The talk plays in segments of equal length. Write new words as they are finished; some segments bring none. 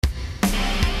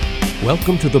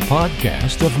Welcome to the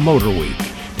podcast of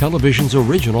MotorWeek, television's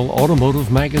original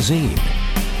automotive magazine.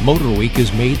 MotorWeek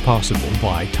is made possible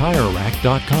by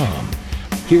TireRack.com.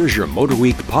 Here's your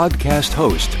MotorWeek podcast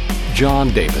host,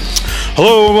 John Davis.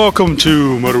 Hello and welcome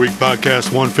to MotorWeek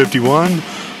Podcast 151.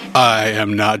 I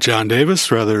am not John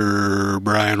Davis, rather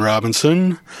Brian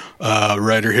Robinson,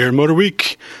 writer here at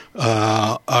MotorWeek.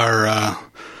 Our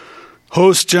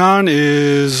host, John,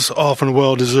 is off on a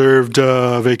well-deserved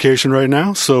vacation right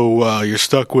now, so you're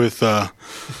stuck with the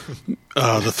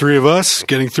three of us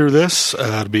getting through this.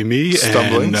 That'd be me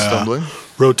stumbling.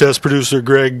 Road test producer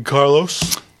Greg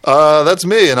Carlos. That's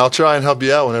me, and I'll try and help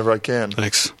you out whenever I can.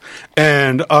 Thanks.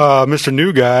 And Mr.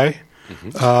 New Guy.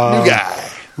 New guy.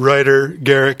 Writer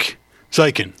Garrick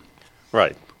Zykin.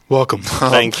 Right. Welcome.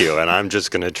 Thank you. And I'm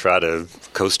just going to try to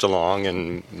coast along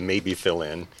and maybe fill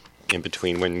in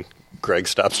between when Greg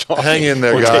stops talking. Hang in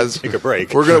there, or guys. Take a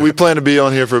break. We plan to be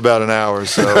on here for about an hour,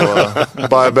 so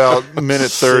by about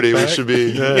minute 30, we should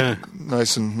be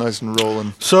nice and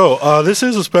rolling. So this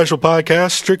is a special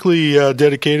podcast strictly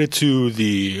dedicated to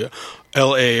the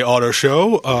LA Auto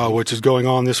Show, which is going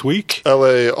on this week.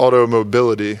 LA Auto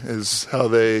Mobility is how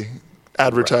they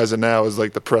advertise it now, as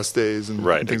like the press days and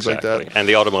things like that. And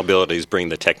the automobilities bring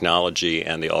the technology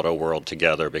and the auto world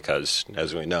together because,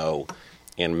 as we know,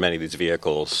 in many of these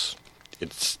vehicles,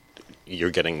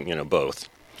 you're getting both.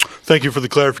 Thank you for the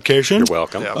clarification. You're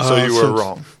welcome. Yeah, so you were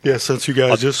wrong. Yeah, since you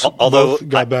guys both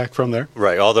got back from there.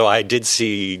 Right, although I did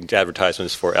see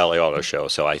advertisements for LA Auto Show,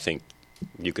 so I think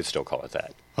you could still call it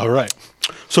that. All right.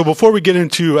 So before we get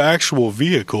into actual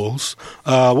vehicles,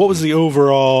 what was the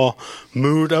overall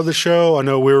mood of the show? I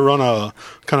know we were on a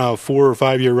kind of 4 or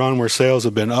 5 year run where sales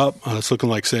have been up. It's looking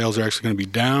like sales are actually going to be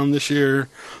down this year.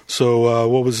 So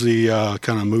what was the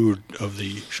kind of mood of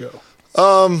the show?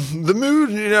 The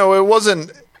mood, it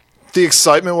wasn't – the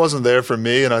excitement wasn't there for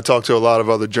me, and I talked to a lot of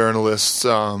other journalists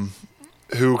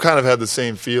who kind of had the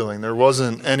same feeling. There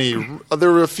wasn't any –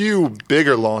 there were a few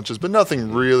bigger launches, but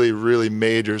nothing really, really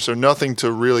major, so nothing to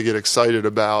really get excited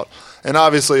about. And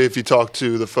obviously, if you talk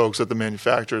to the folks at the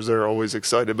manufacturers, they're always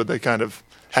excited, but they kind of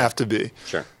have to be.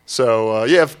 Sure. So,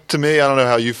 to me, I don't know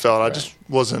how you felt. I just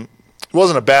wasn't – it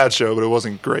wasn't a bad show, but it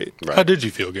wasn't great. Right. How did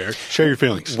you feel, Garrett? Share your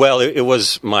feelings. Well, it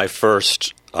was my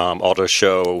first auto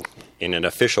show in an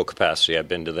official capacity. I've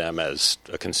been to them as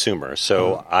a consumer,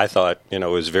 so I thought it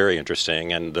was very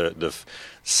interesting. And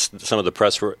some of the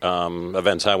press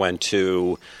events I went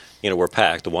to, were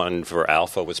packed. The one for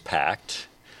Alpha was packed.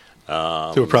 They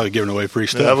were probably giving away free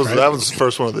stuff. That was the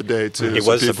first one of the day too. It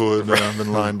was people had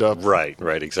been lined up. Right,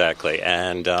 exactly.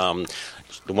 And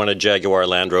the one at Jaguar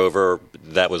Land Rover,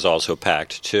 that was also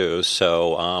packed too.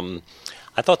 So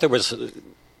I thought there was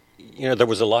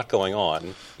a lot going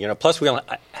on. Plus we only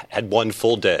had one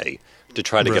full day to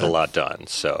try to get a lot done.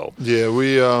 So yeah,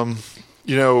 we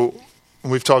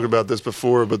we've talked about this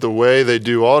before, but the way they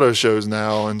do auto shows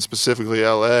now, and specifically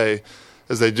LA,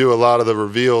 is they do a lot of the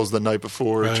reveals the night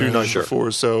before, or 2 nights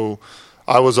before. So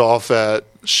I was off at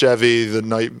Chevy the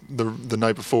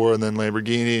night before, and then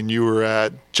Lamborghini, and you were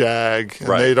at Jag. And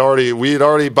we had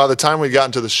already by the time we got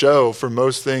into the show, for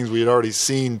most things we had already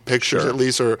seen pictures at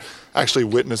least, or actually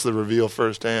witnessed the reveal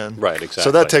firsthand. Right, exactly.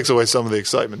 So that takes away some of the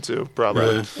excitement too,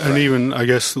 probably. Right. And even I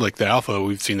guess like the Alpha,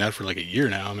 we've seen that for like a year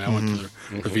now. I mean, I went to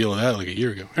the reveal of that like a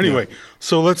year ago. Anyway,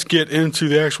 so let's get into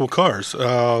the actual cars.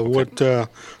 What as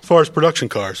far as production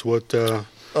cars, what?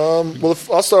 Well,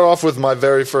 I'll start off with my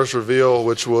very first reveal,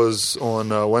 which was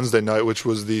on Wednesday night, which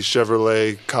was the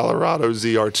Chevrolet Colorado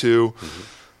ZR2.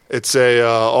 It's a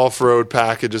off-road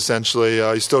package, essentially.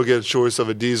 You still get a choice of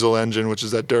a diesel engine, which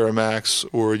is that Duramax,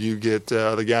 or you get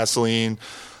the gasoline.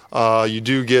 You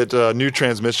do get a new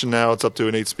transmission now. It's up to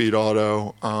an 8-speed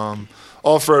auto.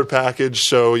 Off-road package,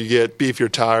 so you get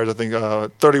beefier tires. I think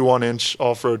 31-inch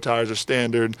off-road tires are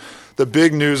standard. The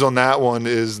big news on that one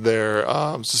is their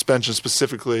suspension,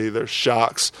 specifically their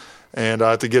shocks. And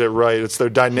to get it right, it's their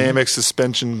dynamic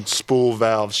suspension spool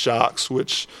valve shocks,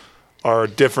 which are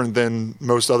different than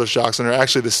most other shocks, and are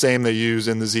actually the same they use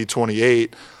in the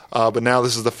Z28. But now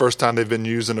this is the first time they've been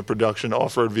used in a production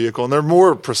off-road vehicle, and they're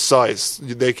more precise.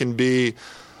 They can be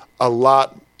a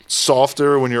lot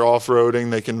softer when you're off-roading.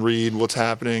 They can read what's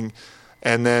happening.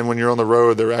 And then when you're on the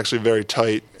road, they're actually very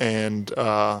tight and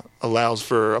allows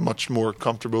for a much more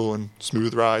comfortable and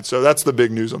smooth ride. So that's the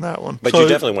big news on that one. But you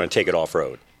definitely want to take it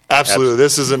off-road. Absolutely.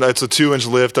 This isn't. It's a 2-inch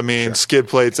lift. I mean, skid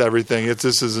plates, everything.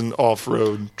 This is an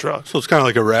off-road truck. So it's kind of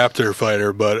like a Raptor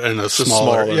fighter, but in a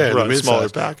smaller smaller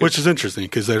package. Which is interesting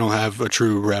because they don't have a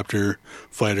true Raptor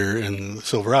fighter in the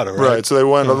Silverado, right? Right. So they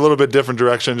went a little bit different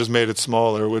direction, just made it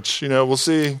smaller, which we'll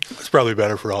see. It's probably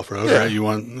better for off-road, right? You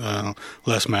want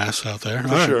less mass out there.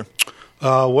 For sure.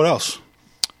 What else?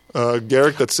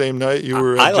 Garrick, that same night you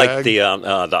were at I Jag?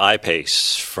 like the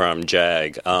I-Pace from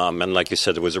Jag. And like you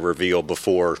said, there was a reveal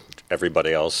before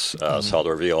everybody else saw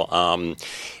the reveal.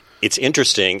 It's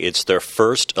interesting. It's their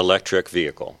first electric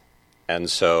vehicle. And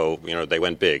so, they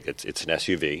went big. It's an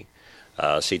SUV,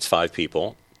 seats 5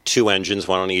 people, 2 engines,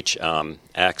 1 on each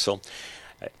axle.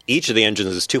 Each of the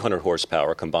engines is 200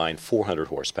 horsepower, combined 400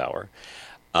 horsepower.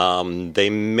 They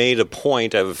made a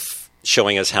point of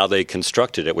showing us how they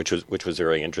constructed it, which was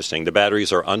very interesting. The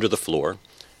batteries are under the floor,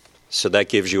 so that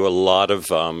gives you a lot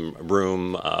of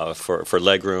room for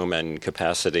leg room and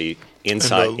capacity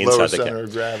inside and the lower the center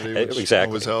of gravity, which exactly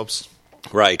always helps.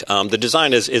 Right. The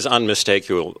design is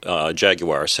unmistakable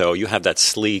Jaguar. So you have that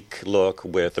sleek look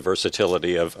with the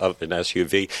versatility of an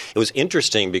SUV. It was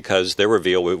interesting because their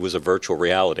reveal, it was a virtual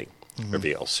reality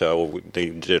reveal. So they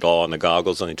did it all on the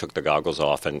goggles, and they took the goggles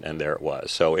off, and there it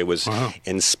was. So it was,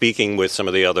 in speaking with some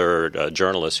of the other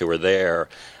journalists who were there,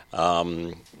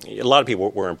 a lot of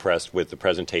people were impressed with the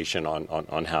presentation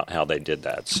on how they did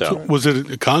that. So was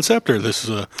it a concept or this is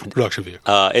a production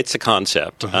vehicle? It's a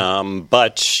concept,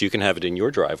 but you can have it in your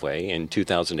driveway in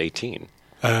 2018.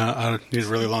 I need a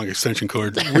really long extension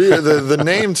cord. The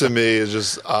name to me is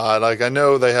just odd. Like, I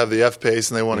know they have the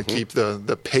F-Pace and they want to keep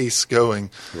the pace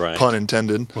going, pun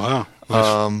intended. Wow.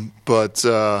 But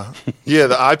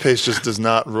the I-Pace just does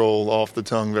not roll off the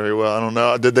tongue very well. I don't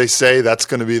know. Did they say that's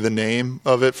going to be the name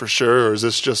of it for sure, or is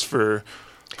this just for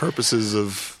purposes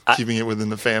of keeping it within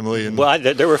the family? Well,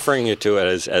 they're referring to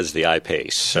it as the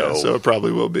I-Pace. So it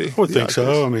probably will be. I would think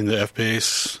so. I mean, the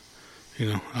F-Pace,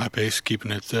 I-Pace, keeping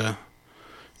it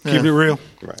real.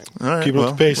 Right. All right. Keeping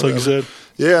up the pace, like you said.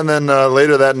 Yeah, and then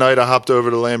later that night I hopped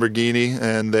over to Lamborghini,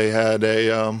 and they had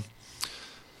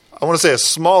I want to say a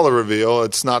smaller reveal.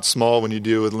 It's not small when you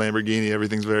deal with Lamborghini.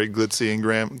 Everything's very glitzy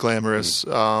and glamorous.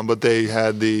 But they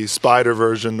had the Spider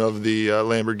version of the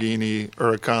Lamborghini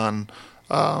Huracan.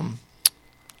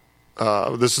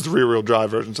 This is the rear-wheel drive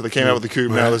version. So they came out with the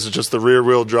coupe. Now this is just the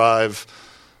rear-wheel drive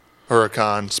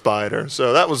Huracan Spider.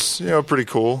 So that was pretty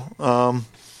cool.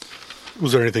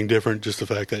 Was there anything different? Just the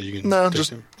fact that you can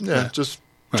just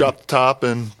drop the top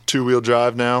and 2-wheel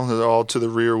drive now. They're all to the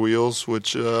rear wheels,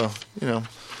 which the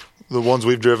ones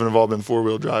we've driven have all been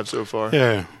 4-wheel drive so far.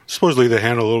 Yeah, supposedly they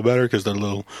handle a little better because they're a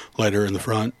little lighter in the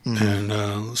front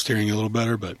and steering a little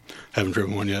better. But haven't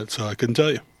driven one yet, so I couldn't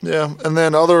tell you. Yeah, and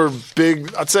then I'd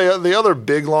say the other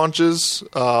big launches,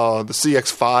 the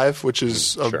CX-5, which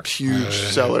is a huge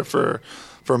seller for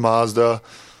Mazda.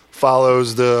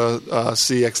 Follows the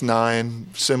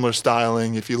CX-9, similar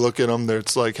styling. If you look at them,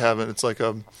 it's like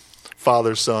a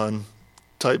father-son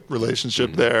type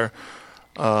relationship there.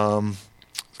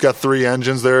 It's got 3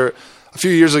 engines there. A few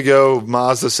years ago,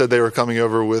 Mazda said they were coming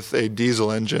over with a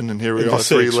diesel engine, and here we are.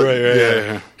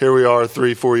 Here we are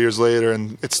 3-4 years later,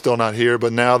 and it's still not here.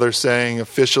 But now they're saying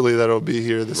officially that it'll be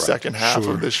here the second half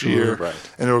of this year,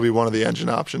 and it'll be one of the engine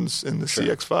options in the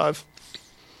CX-5.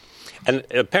 And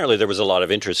apparently there was a lot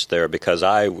of interest there because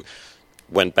I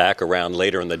went back around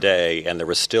later in the day and there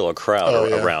was still a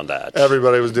crowd around that.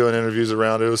 Everybody was doing interviews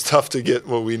around it. It was tough to get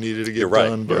what we needed to get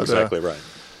done. You're exactly right.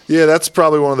 Yeah, that's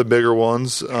probably one of the bigger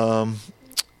ones.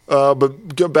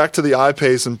 But go back to the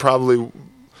I-Pace and probably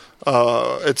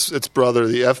its brother,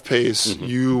 the F-Pace.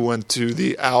 You went to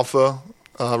the Alpha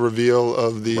reveal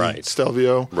of the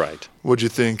Stelvio. Right. What'd you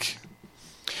think?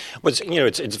 Well,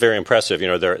 it's very impressive.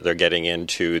 They're getting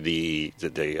into the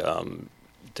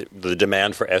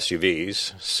demand for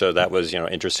SUVs, so that was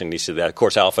interesting to see that. Of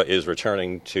course, Alpha is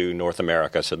returning to North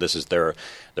America, so this is their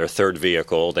third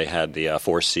vehicle. They had the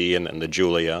 4C and the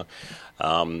Giulia.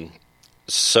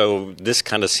 So this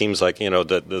kind of seems like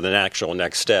the natural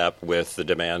next step with the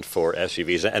demand for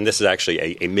SUVs, and this is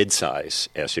actually a mid-size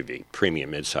SUV,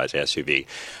 premium mid-size SUV.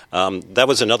 That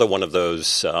was another one of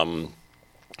those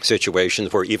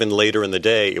situations where even later in the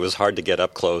day it was hard to get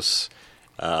up close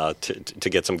to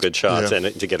get some good shots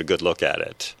and to get a good look at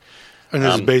it. And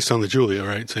this is based on the Giulia,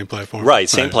 right? Same platform? Right,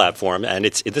 same platform. And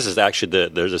this is actually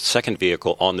there's a second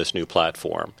vehicle on this new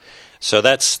platform. So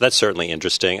that's certainly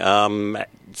interesting.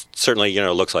 Certainly,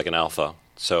 it looks like an Alpha.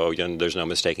 So there's no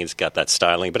mistaking it's got that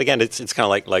styling. But again, it's kind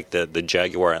of like the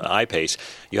Jaguar and the I-Pace.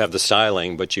 You have the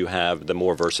styling, but you have the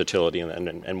more versatility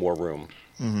and more room.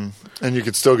 And you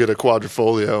could still get a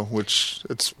quadrifolio, which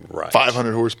it's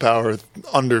 500 horsepower,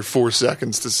 under 4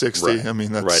 seconds to 60. Right. I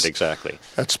mean, that's right, exactly.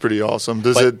 That's pretty awesome.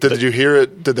 Did you hear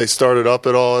it? Did they start it up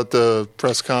at all at the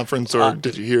press conference, or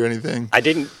did you hear anything? I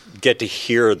didn't get to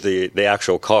hear the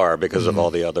actual car because of all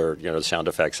the other sound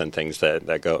effects and things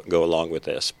that go along with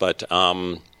this. But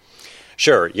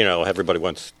sure, everybody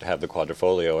wants to have the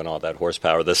quadrifolio and all that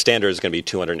horsepower. The standard is going to be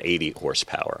 280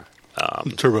 horsepower.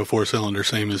 Turbo 4-cylinder,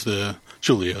 same as the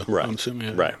Giulia. Right. I'm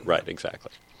assuming. Right,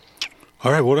 exactly.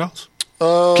 All right, what else?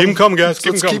 Keep them coming, guys.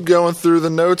 Let's keep going through the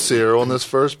notes here. On this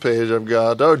first page, I've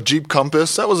got Jeep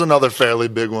Compass. That was another fairly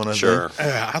big one, I think.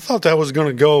 I thought that was going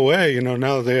to go away.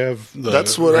 Now that they have the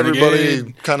That's what Renegade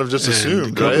everybody kind of just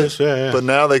assumed, Compass, right? Yeah. But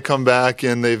now they come back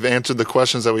and they've answered the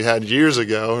questions that we had years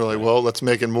ago. We're like, well, let's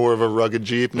make it more of a rugged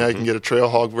Jeep. Now you can get a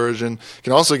Trailhawk version. You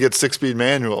can also get 6-speed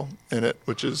manual in it,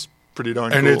 which is pretty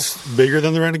darn cool. And it's bigger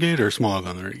than the Renegade or smaller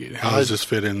than the Renegade? How does this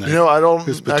fit in there? I don't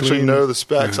actually know the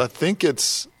specs. I think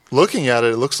it's, looking at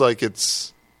it looks like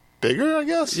it's bigger, I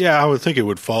guess. Yeah, I would think it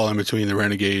would fall in between the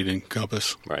Renegade and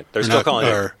Compass. Right. They're still calling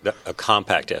it a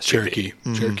compact SUV.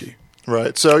 Cherokee.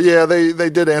 Right. So, yeah, they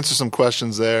did answer some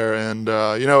questions there. And,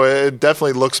 it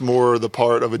definitely looks more the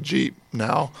part of a Jeep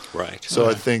now. Right. So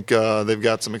I think they've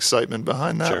got some excitement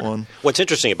behind that one. What's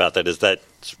interesting about that is that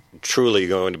it's truly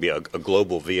going to be a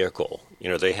global vehicle.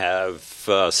 They have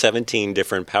 17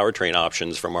 different powertrain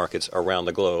options for markets around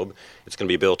the globe. It's going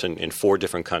to be built in 4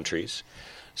 different countries.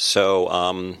 So,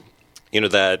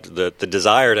 that the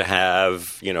desire to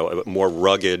have, more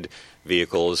rugged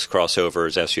vehicles,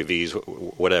 crossovers, SUVs,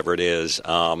 whatever it is,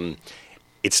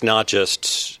 it's not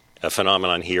just a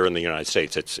phenomenon here in the United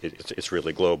States. It's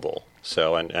really global.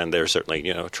 So, and they're certainly,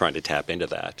 trying to tap into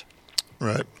that.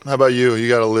 Right. How about you? You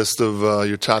got a list of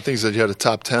your top things that you had a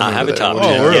top 10. I have a top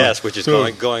 10, really? yes, which is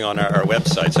going on our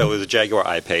website. So it was a Jaguar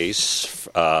I-Pace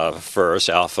first,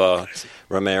 Alfa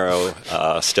Romero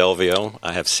Stelvio.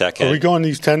 I have second. Are we going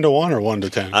these 10 to 1 or 1 to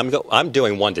 10? I'm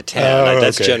doing 1 to 10.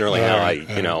 That's generally how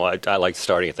I like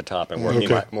starting at the top and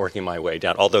working my way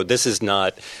down. Although this is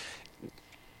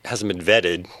hasn't been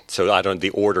vetted, so the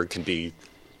order can be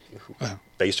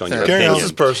based on your opinion. This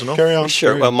is personal. Carry on.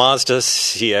 Sure. Well, Mazda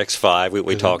CX-5,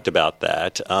 we talked about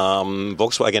that.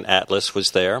 Volkswagen Atlas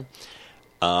was there.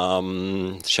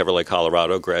 Chevrolet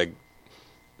Colorado, Greg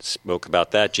spoke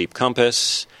about that. Jeep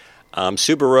Compass.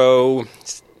 Subaru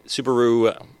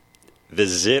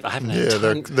Visit. I haven't had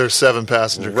time. They're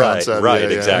 7-passenger concept.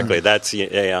 Right, exactly. That's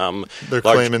they're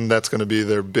claiming that's going to be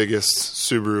their biggest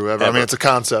Subaru ever. I mean, it's a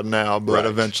concept now, but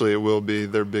eventually it will be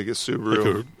their biggest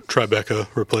Subaru. Like a Tribeca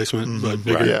replacement, but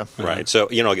bigger. Right. So,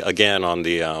 again, on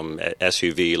the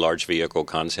SUV, large vehicle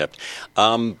concept.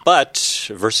 But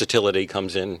versatility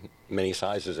comes in many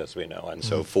sizes, as we know. And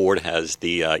so Ford has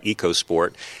the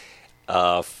EcoSport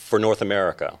for North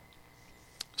America.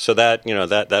 So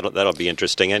that'll be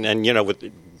interesting, and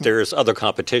there's other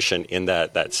competition in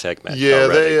that segment. Yeah,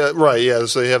 already. Yeah,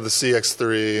 so they have the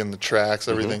CX-3 and the Trax,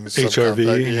 everything.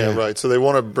 HRV. Yeah, right. So they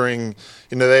want to bring.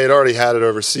 They had already had it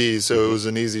overseas, so it was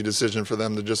an easy decision for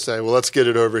them to just say, well, let's get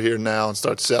it over here now and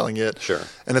start selling it. Sure.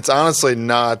 And it's honestly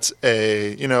not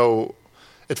a.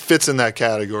 It fits in that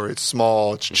category. It's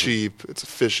small. It's cheap. It's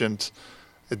efficient.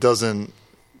 It doesn't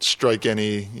strike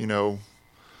any.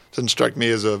 Doesn't strike me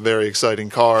as a very exciting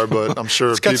car, but I'm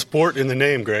sure it's got sport in the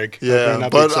name, Greg. Yeah,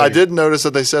 but I did notice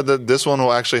that they said that this one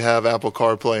will actually have Apple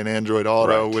CarPlay and Android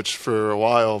Auto, which for a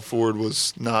while Ford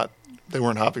was not. They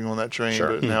weren't hopping on that train,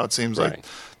 but now it seems like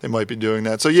they might be doing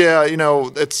that. So yeah,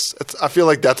 it's. I feel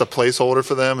like that's a placeholder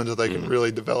for them until they can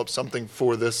really develop something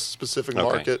for this specific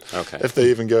market. Okay. If they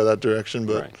even go that direction,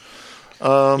 but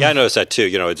I noticed that too.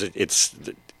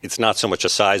 It's not so much a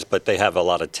size, but they have a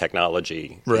lot of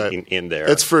technology in there.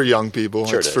 It's for young people.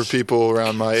 Sure it's for people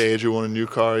around my age who want a new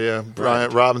car. Yeah, Brian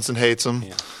Robinson hates them.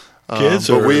 Yeah. Kids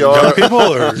but or we are young people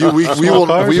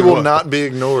or we will not be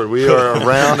ignored. We are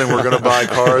around and we're going to buy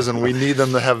cars, and we need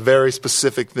them to have very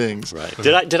specific things. Right.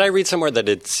 Did I read somewhere that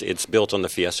it's built on the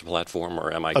Fiesta platform,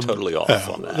 or am I totally off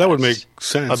on that? That would make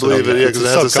sense. I believe it because it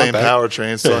has the same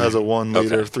powertrain. Still has a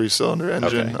 1-liter 3-cylinder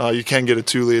engine. Okay. You can get a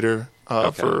 2-liter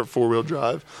for 4-wheel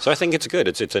drive. So I think it's good.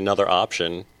 It's another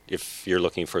option if you're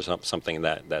looking for something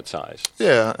that size.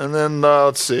 Yeah, and then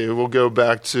let's see. We'll go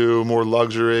back to more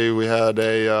luxury. We had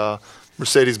a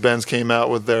Mercedes-Benz came out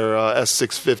with their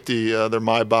S650, their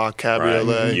Maybach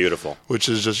Cabriolet. Right. Beautiful. Which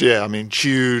is just,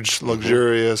 huge,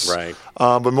 luxurious. Right.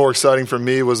 But more exciting for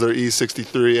me was their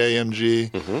E63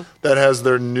 AMG. That has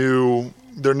their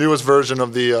newest version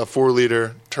of the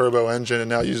 4-liter turbo engine and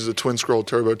now uses a twin-scroll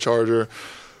turbocharger.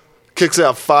 kicks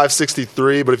out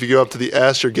 563, but if you go up to the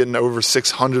S, you're getting over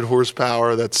 600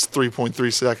 horsepower. That's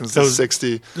 3.3 seconds to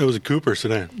 60. It was a Cooper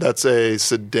sedan. That's a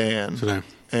sedan.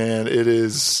 And it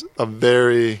is a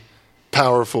very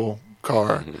powerful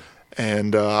car.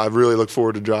 And I really look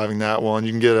forward to driving that one.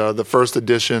 You can get the first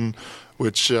edition,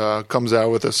 which comes out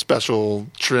with a special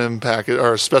trim package,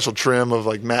 or a special trim of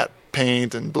like matte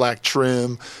paint and black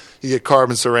trim. You get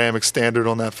carbon ceramic standard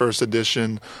on that first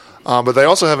edition. But they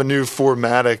also have a new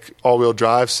 4MATIC all-wheel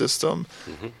drive system.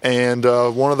 And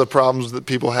one of the problems that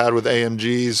people had with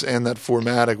AMGs and that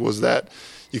 4MATIC was that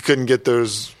you couldn't get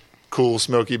those cool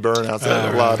smoky burnouts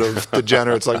that a lot of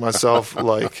degenerates like myself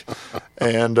like.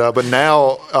 And but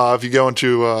now if you go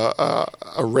into a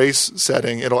race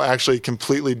setting, it'll actually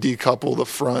completely decouple the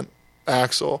front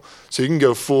axle, so you can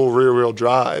go full rear-wheel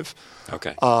drive.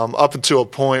 Okay. Up until a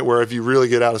point where if you really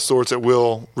get out of sorts, it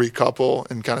will recouple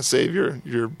and kind of save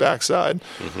your backside.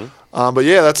 But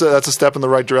yeah, that's a step in the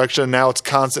right direction. Now it's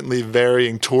constantly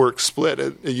varying torque split.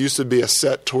 It used to be a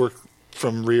set torque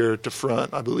from rear to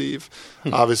front, I believe.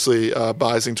 Obviously,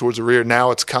 biasing towards the rear.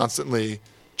 Now it's constantly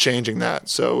changing that.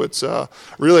 So it's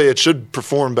really, it should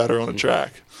perform better on the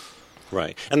track.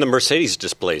 Right. And the Mercedes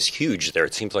display is huge there.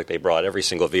 It seems like they brought every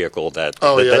single vehicle that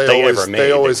they ever made.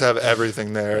 They always have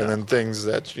everything there. And then things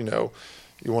that, you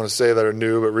want to say that are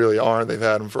new but really aren't. They've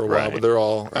had them for a while, but they're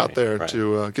all out there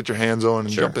to get your hands on and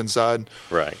jump inside.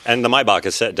 Right. And the Maybach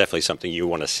is definitely something you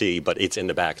want to see, but it's in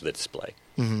the back of the display,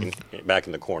 back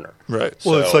in the corner. Right.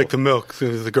 Well, it's like the milk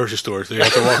through the grocery store, so you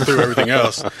have to walk through everything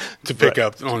else to pick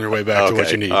up on your way back to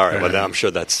what you need. All right. Well, I'm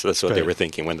sure that's what they were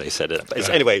thinking when they set it up.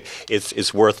 Anyway,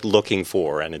 it's worth looking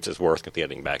for, and it's worth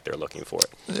getting back there looking for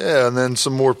it. Yeah, and then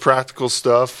some more practical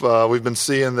stuff. We've been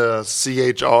seeing the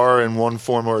CHR in one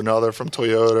form or another from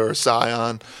Toyota or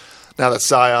Scion. Now that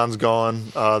Scion's gone,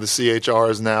 the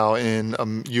CHR is now in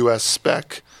a U.S.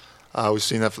 spec. We've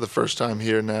seen that for the first time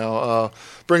here now.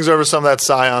 Brings over some of that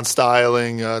Scion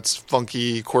styling. It's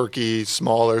funky, quirky,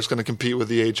 smaller. It's going to compete with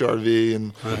the HRV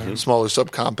and smaller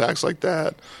subcompacts like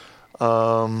that.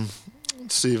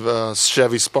 Let's see,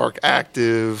 Chevy Spark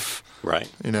Active. Right.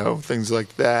 Things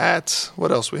like that.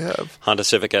 What else we have? Honda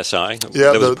Civic SI. Yeah,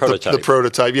 there was a prototype. The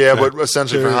prototype. Yeah, but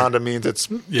essentially for Honda means it's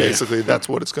basically that's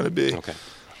what it's going to be. Okay.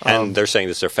 And they're saying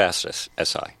this is their fastest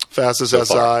SI. Fastest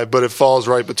SI, but it falls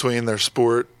right between their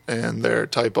Sport and their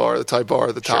Type R. The Type R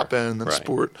at the top end and the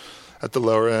Sport at the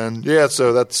lower end. Yeah,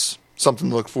 so that's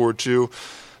something to look forward to.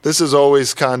 This is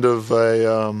always kind of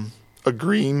a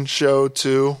green show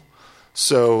too,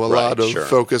 so a lot of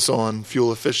focus on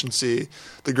fuel efficiency.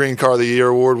 The Green Car of the Year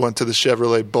award went to the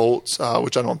Chevrolet Bolt,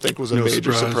 which I don't think was a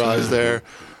major surprise there.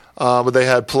 But they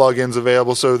had plug-ins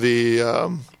available, so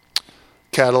the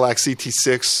Cadillac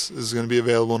CT6 is going to be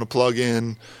available in a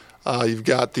plug-in. You've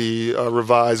got the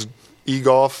revised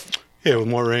e-Golf. Yeah, with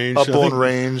more range. Up on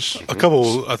range. I think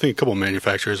a couple of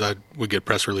manufacturers would get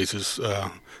press releases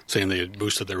saying they had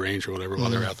boosted their range or whatever while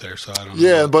they're out there. So I don't know.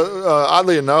 Yeah, but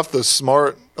oddly enough, the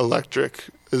Smart Electric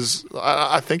is,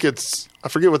 I think it's, I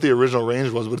forget what the original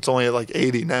range was, but it's only at like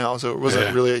 80 now, so it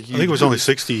wasn't really a huge I think it was boost. only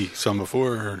 60 some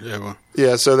before.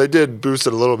 Yeah, so they did boost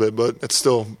it a little bit, but it's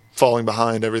still falling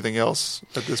behind everything else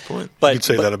at this point. But you'd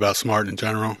say that about Smart in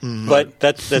general. But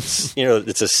that's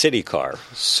it's a city car,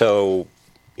 so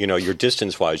your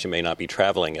distance-wise, you may not be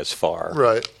traveling as far.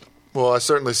 Right. Well, I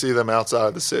certainly see them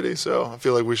outside the city, so I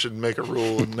feel like we should make a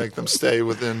rule and make them stay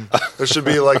within. There should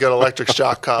be like an electric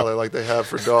shock collar like they have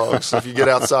for dogs. So if you get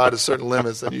outside of certain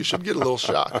limits, then you should get a little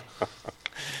shock.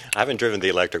 I haven't driven the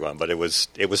electric one, but it was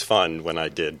fun when I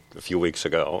did a few weeks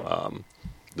ago,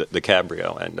 the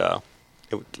Cabrio, and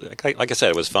like I said,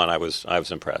 it was fun. I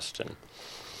was impressed. And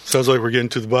sounds like we're getting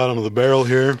to the bottom of the barrel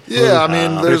here. Yeah, I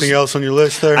mean, anything else on your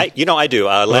list there? I do.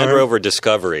 Land Rover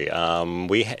Discovery.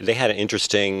 They had an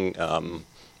interesting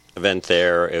event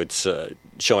there. It's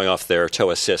showing off their tow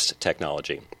assist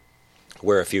technology,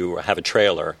 where if you have a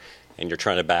trailer and you're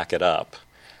trying to back it up,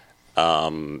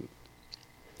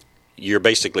 you're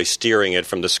basically steering it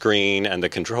from the screen and the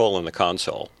control in the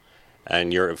console,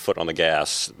 and your foot on the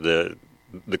gas.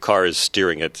 The car is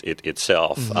steering it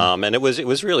itself, and it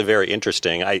was really very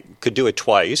interesting. I could do it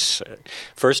twice.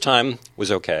 First time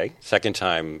was okay. Second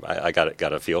time, I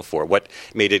got a feel for it. What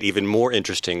made it even more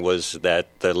interesting was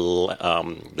that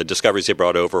the discoveries they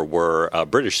brought over were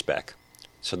British spec,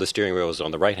 so the steering wheel was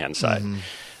on the right hand side.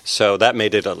 So that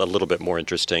made it a little bit more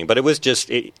interesting. But it was just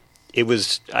it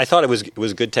was. I thought it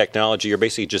was good technology. You're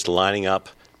basically just lining up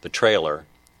the trailer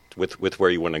with where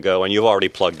you want to go, and you've already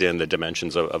plugged in the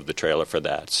dimensions of the trailer for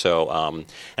that. So,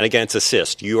 and again, it's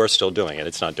assist. You are still doing it.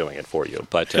 It's not doing it for you.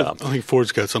 But I think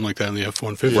Ford's got something like that in the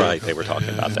F-150. Right, they were talking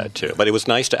about that too. But it was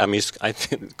nice to. I mean, I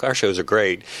think car shows are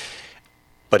great,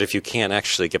 but if you can't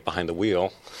actually get behind the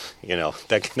wheel,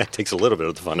 that takes a little bit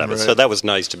of the fun out of it. So that was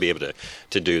nice to be able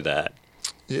to do that.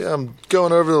 Yeah, I'm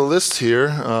going over the list here.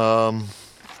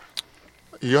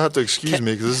 You'll have to excuse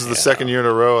me because this is the second year in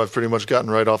a row I've pretty much gotten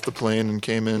right off the plane and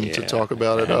came in to talk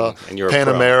about it. And you're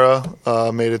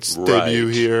Panamera made its debut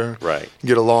here. Right. You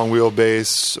get a long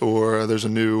wheelbase, or there's a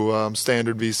new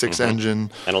standard V6 engine.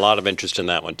 And a lot of interest in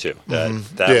that one, too. That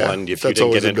one, if you that's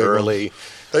didn't get in early. One.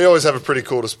 They always have a pretty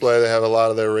cool display. They have a lot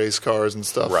of their race cars and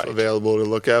stuff available to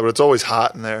look at, but it's alwaes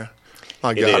hot in there.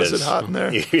 My God, is it hot in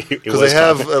there? Because they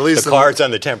have at least the cards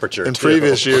on the temperature. In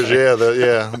previous years,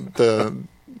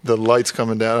 the lights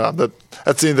coming down.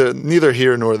 That's neither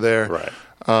here nor there. Right.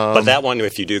 But that one,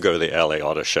 if you do go to the LA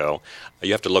Auto Show,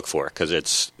 you have to look for it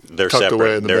because they're tucked separate.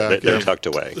 Away in the back, they're tucked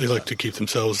away. They like to keep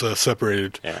themselves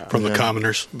separated from the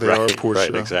commoners. They are Porsche.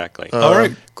 Right, exactly. All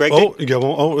right, Greg. I got a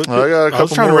couple I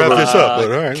was trying to wrap this up,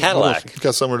 but all right. Cadillac.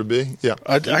 Got somewhere to be? Yeah.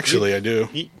 I do.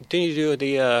 Didn't you do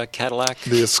the Cadillac?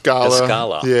 The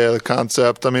Escala. Yeah, the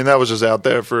concept. I mean, that was just out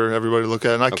there for everybody to look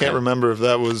at. And I can't remember if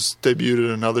that was debuted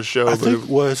at another show. I think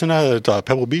wasn't that at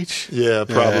Pebble Beach? Yeah,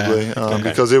 probably.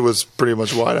 Because it was pretty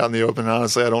much wide out in the open.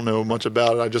 Honestly, I don't know much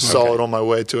about it. I just saw it on my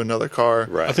way to another car.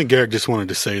 Right. I think Garrick just wanted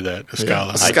to say that,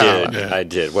 Escala. Escala. I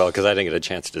did. Well, because I didn't get a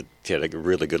chance to get a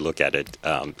really good look at it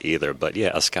either. But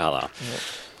yeah, Escala.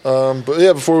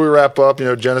 Yeah. Before we wrap up,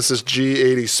 Genesis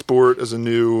G80 Sport is a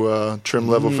new trim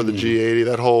level for the G80.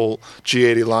 That whole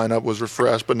G80 lineup was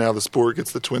refreshed, but now the Sport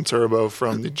gets the twin turbo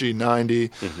from the G90.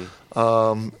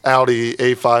 Audi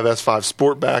A5 S5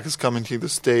 Sportback is coming to the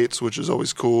States, which is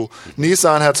always cool.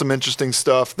 Nissan had some interesting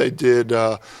stuff. They did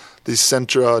the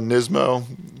Sentra Nismo,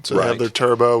 so they have their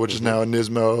turbo, which is now a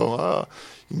Nismo.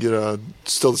 You can get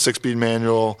still the 6-speed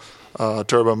manual,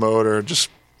 turbo motor, just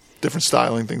different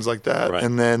styling, things like that. Right.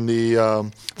 And then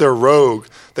their Rogue,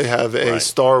 they have a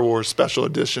Star Wars special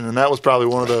edition, and that was probably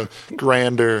one of the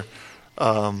grander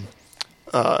intros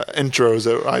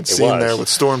that I'd seen there with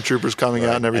stormtroopers coming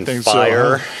out and everything. And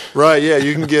fire. So,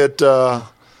 you can get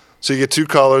so you get two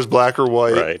colors, black or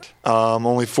white. Right.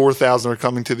 Only 4,000 are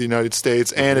coming to the United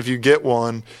States, and if you get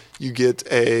one, you get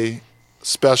a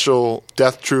special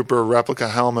Death Trooper replica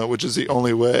helmet, which is the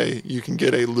only way you can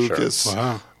get a Lucas. Sure.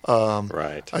 Wow.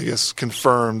 I guess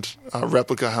confirmed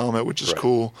replica helmet, which is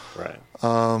cool. Right.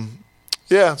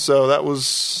 So that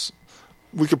was.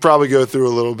 We could probably go through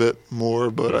a little bit more,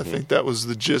 but I think that was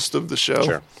the gist of the show.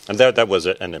 Sure, and that was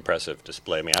an impressive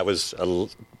display. I mean, I was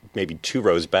maybe 2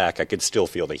 rows back. I could still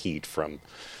feel the heat from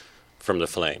the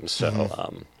flames.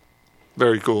 So.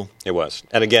 Very cool. It was,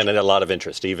 and again, a lot of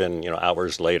interest. Even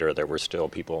hours later, there were still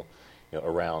people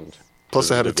around. Plus,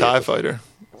 they had a TIE fighter.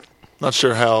 Not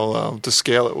sure how to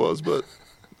scale it was, but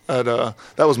that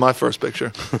was my first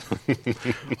picture.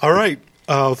 All right.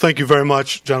 Thank you very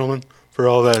much, gentlemen, for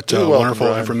all that wonderful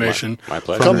Brian. information. My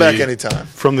pleasure. Come back anytime.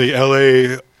 From the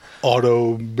LA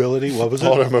Automobility, what was it?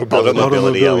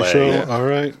 Automobility LA. Show. Yeah. All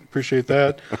right. Appreciate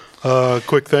that.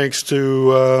 Quick thanks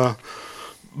to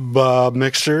Bob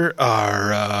Mixter,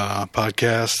 our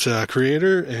podcast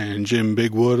creator, and Jim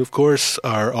Bigwood, of course,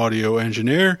 our audio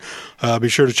engineer. Be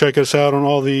sure to check us out on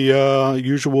all the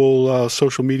usual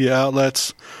social media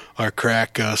outlets. Our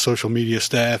crack social media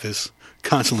staff is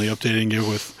constantly updating you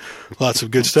with lots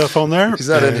of good stuff on there. He's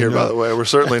not in here, by the way. We're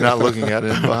certainly not looking at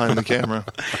him behind the camera.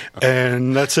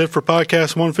 And that's it for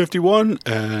Podcast 151,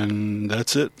 and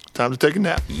that's it. Time to take a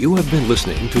nap. You have been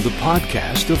listening to the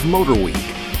podcast of Motor Week,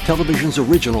 television's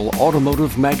original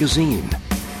automotive magazine.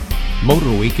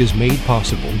 Motor Week is made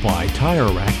possible by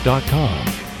TireRack.com.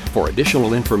 For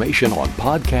additional information on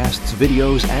podcasts,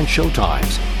 videos, and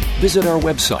showtimes, visit our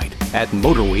website at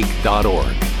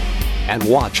motorweek.org. And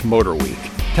watch Motor Week,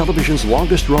 television's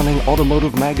longest-running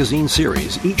automotive magazine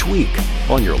series each week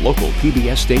on your local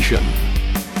PBS station.